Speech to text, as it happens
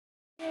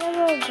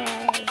Hello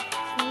guys.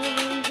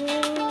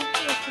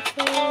 Let's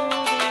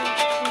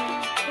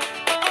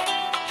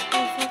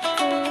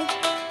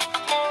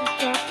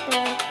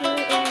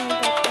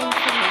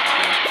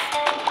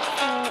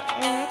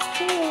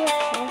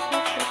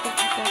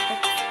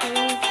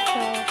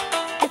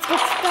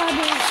get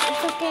started.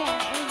 It's okay.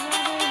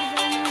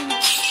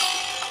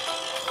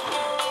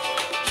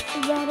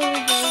 Rather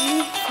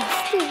than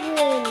to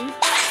win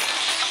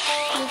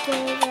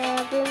because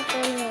I've been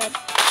head.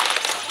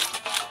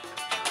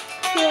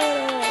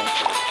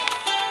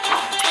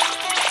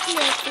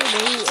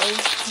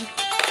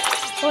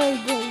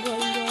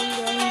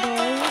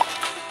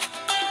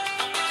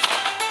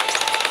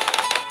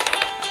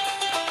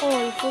 Oh,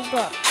 I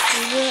forgot.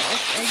 Where is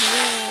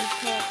everyone?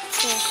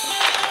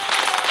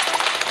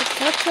 The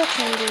catcher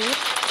can do it.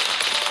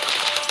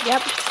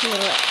 Yep,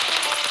 here.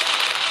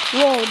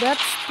 Whoa, that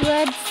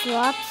spreads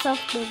lots of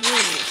the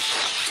balloons.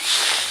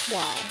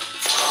 Wow.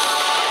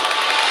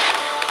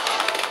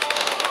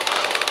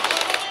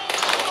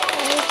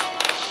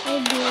 I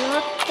do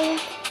not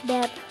think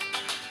that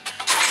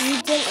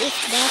region is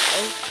that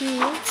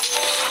okay.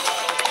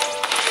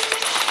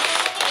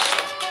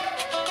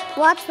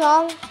 What's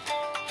wrong?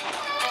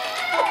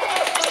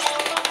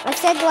 I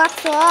said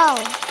what's wrong?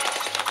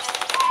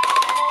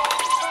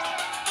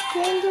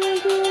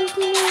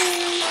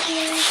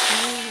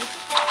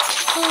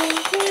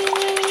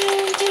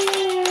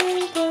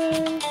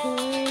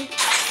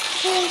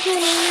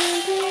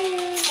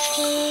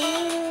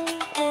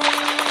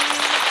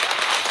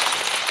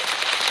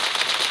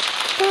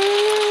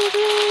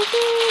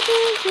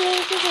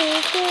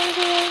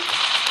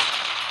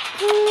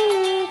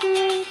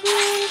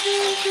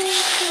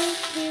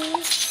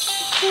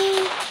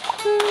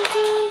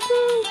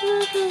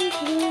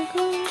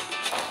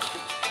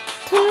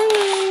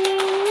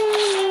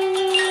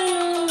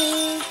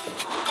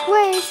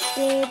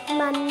 Wasted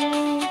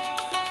money.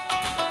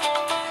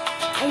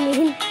 I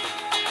mean,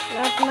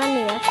 not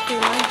money, actually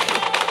monkey.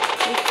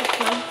 Wasted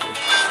monkey.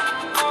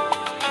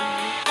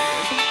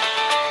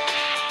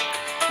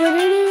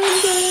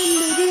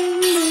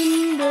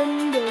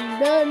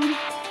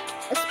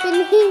 A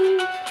spinning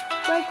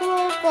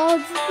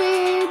microphone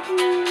spin.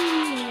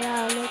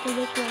 Yeah, look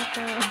like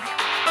that.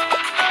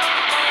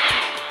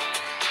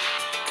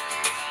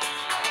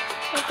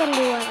 I can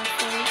do what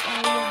I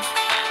want.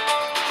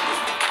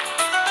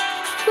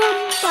 Bum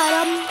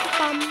bum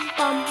bum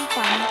bum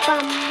bum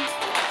bum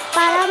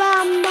bum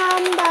bum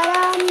bum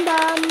bum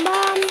bum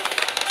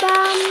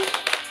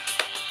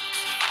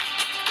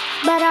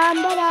bum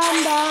bum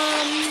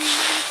bum.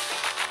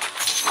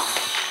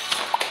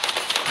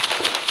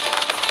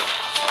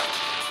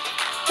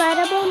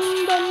 Bada bum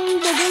bum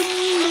bum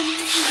bum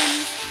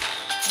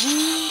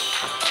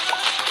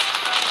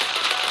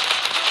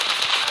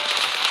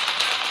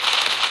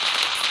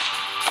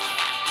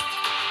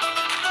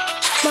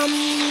bum.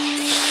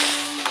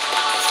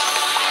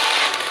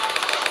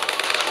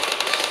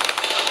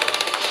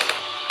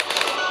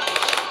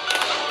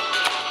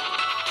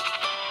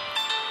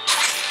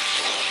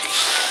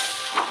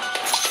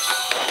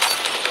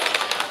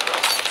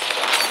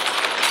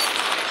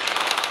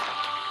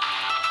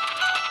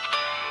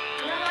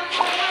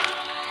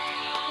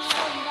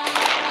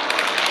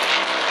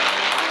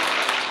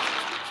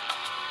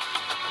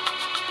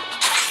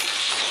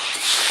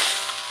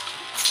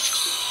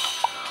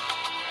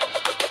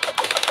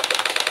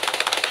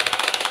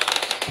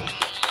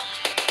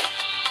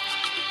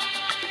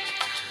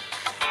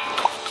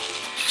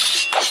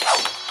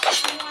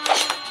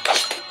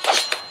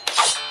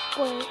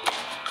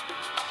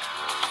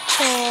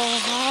 So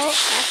how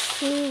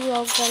actually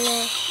we're gonna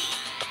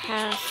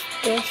pass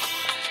this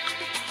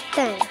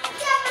thing?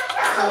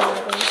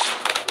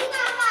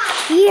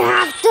 You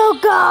have to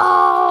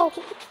go!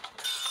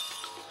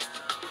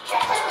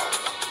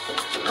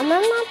 Am I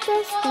not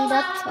just speed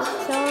up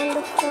touch on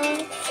the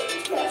phone?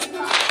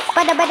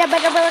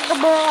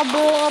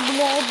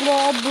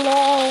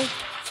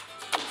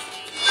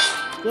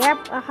 Yep,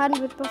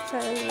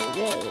 100%.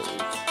 Yay.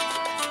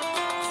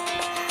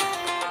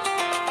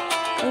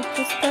 If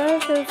the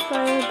stars is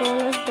fire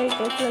bonus, big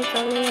difference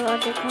only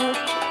logical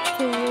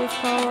to use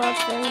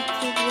power-ups and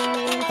to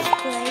the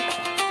strike.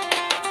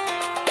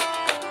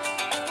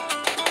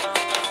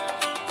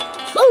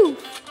 Ooh!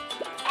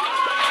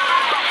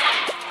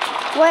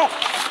 Wait.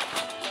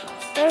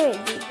 There it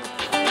is.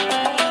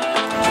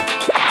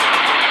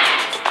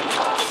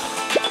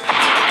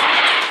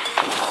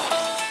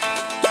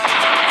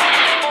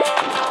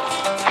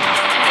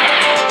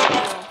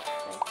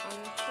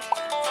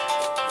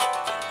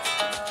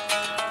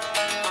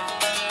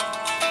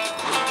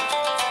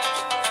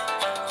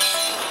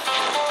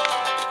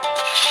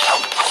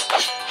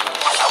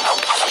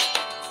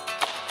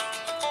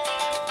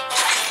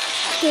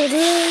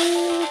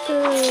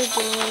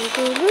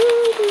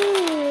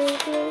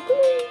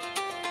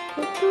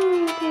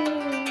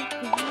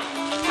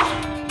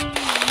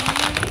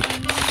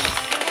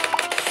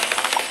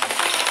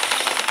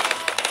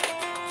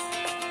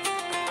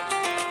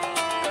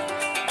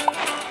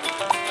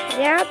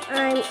 Yep,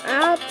 I'm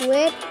out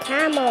with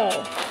Camel.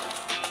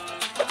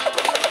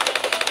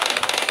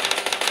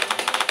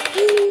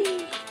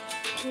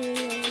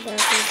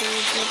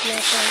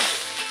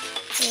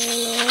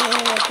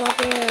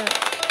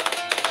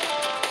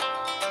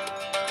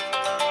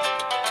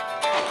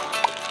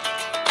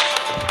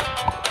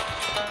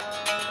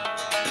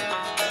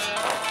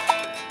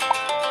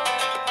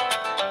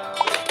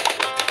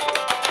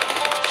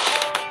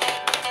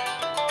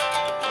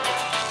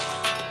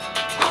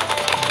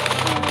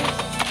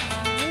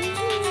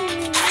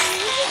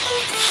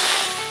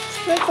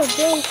 Michael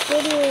Jones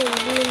video,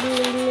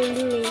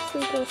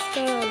 super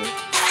fun.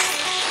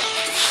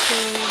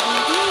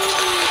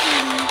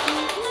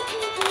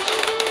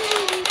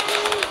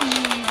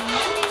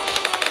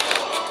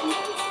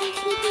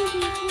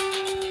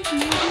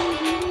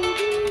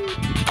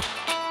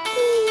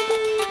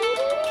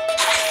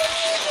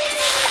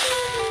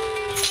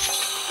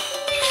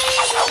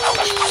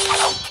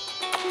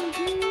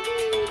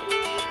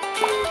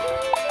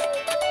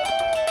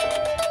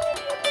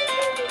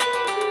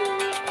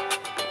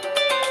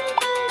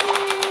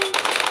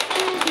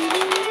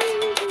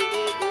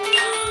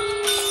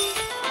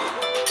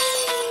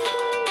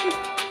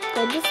 I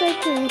just like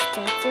to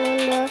restart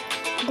during the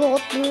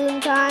gold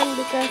balloon time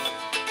because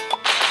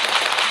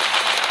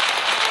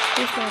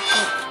it's not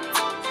good.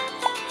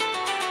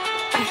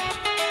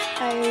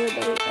 I really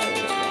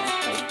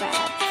so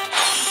bad.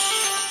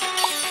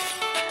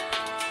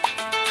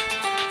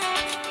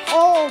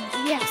 Oh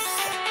yes,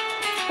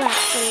 back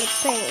in the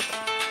pink.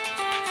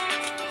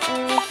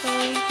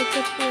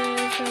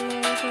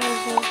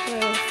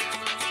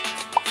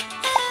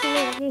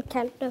 You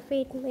can't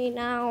defeat me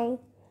now.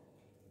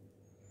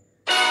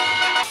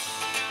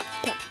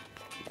 Yeah,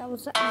 that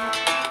was it.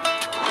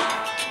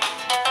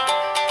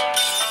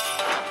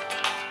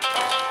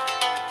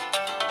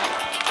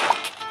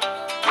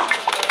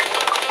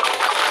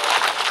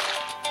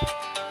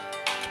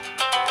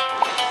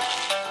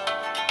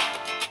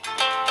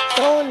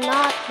 Do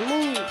not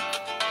move.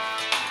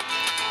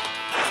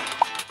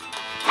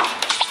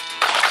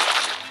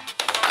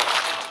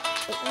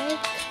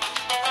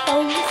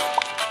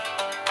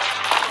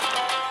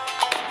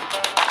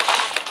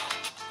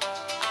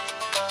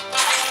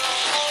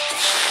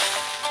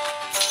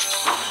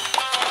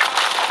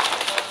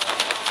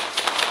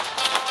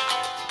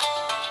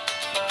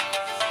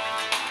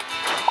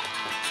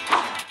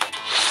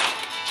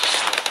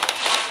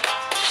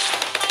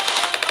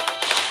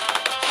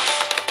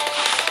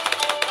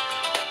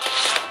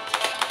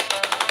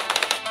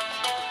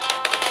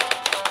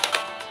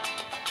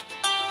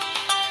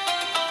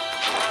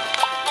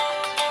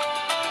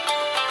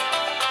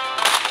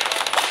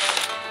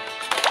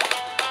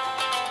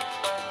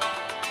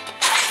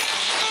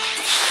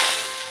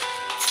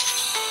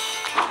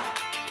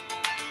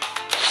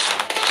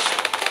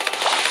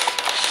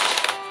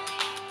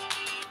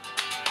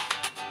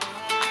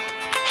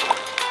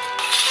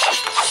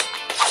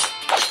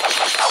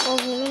 Oh,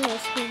 really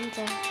nice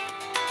pizza.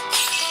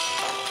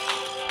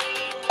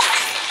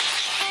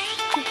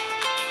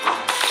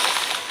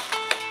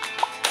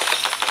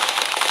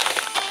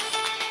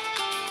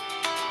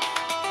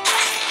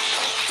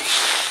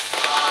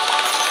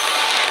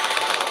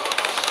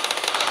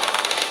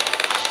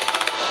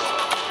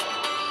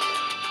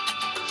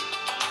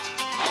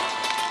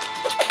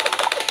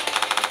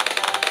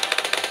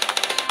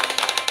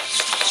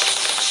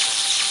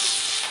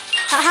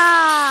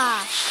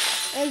 Haha!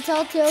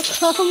 Until till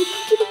comes.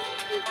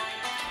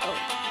 Oh,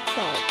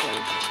 sorry.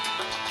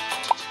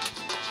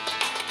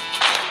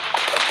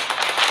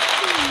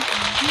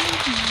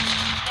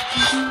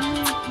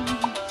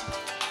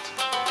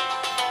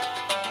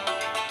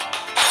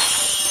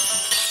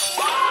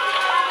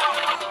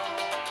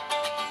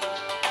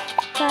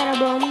 Bada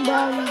bum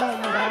bum bum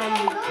bum.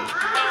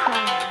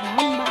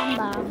 Bum bum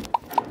bum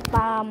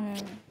bum.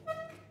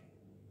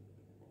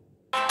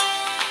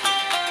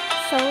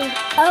 So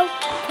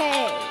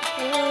okay,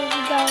 here we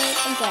go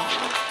again.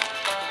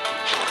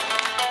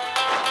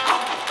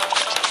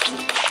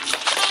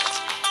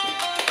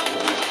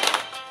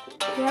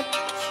 Yep,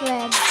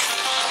 sled.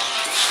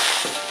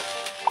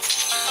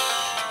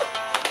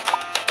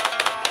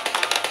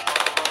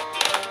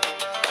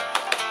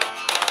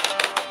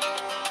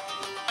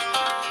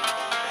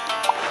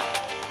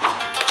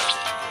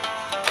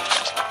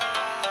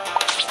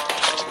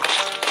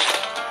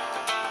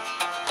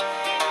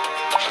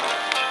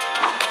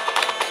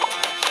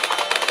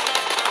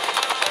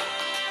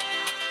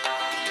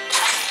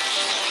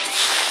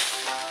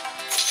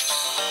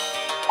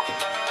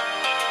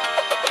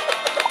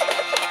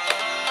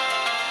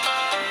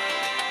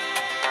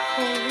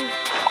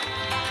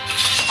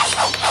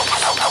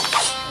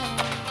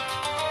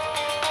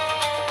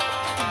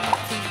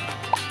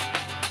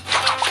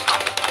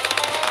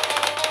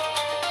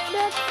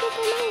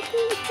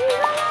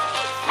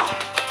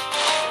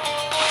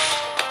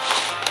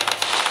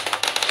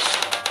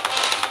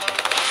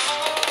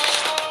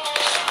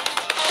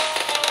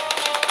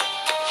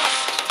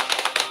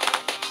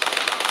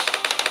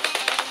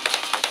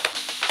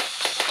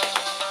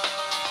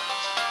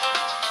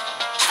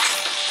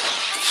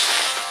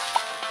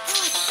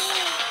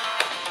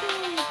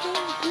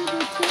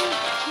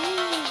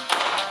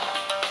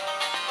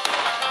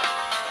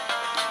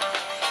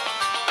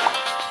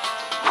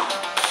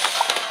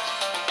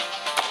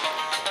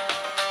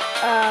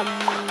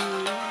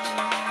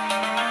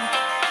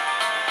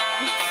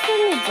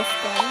 play this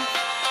game.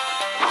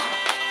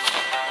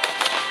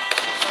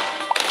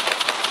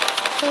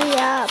 Hurry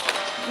up.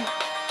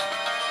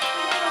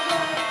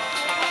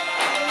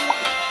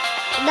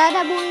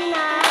 Dadah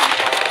Buina.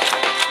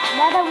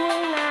 Dadah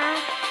Buina.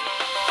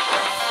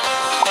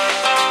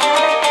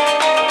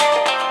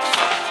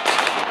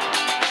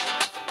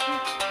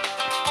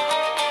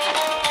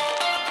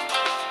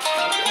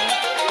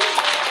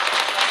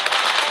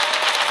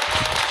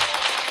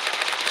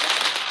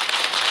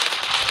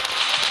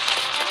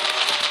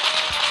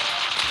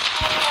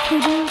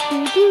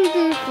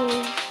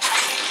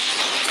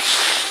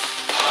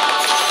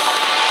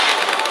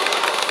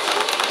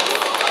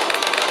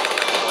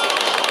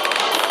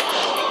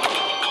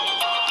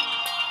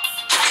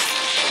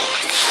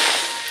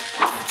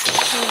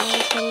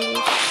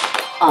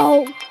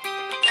 Oh,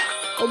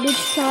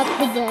 it's not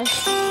the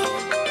best.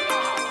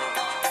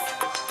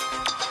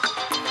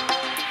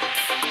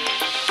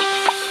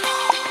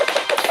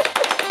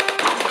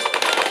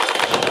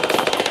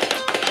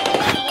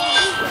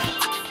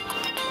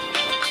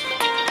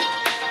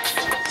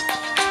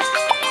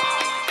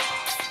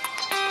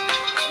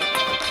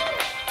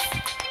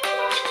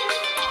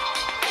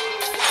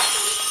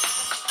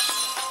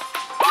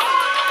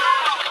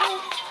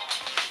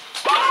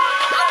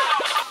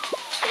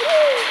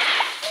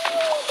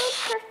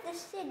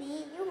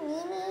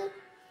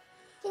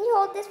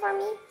 This for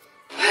me?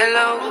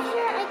 Hello. Make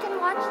sure I can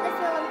watch the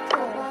film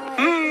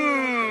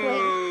too.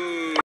 Wait.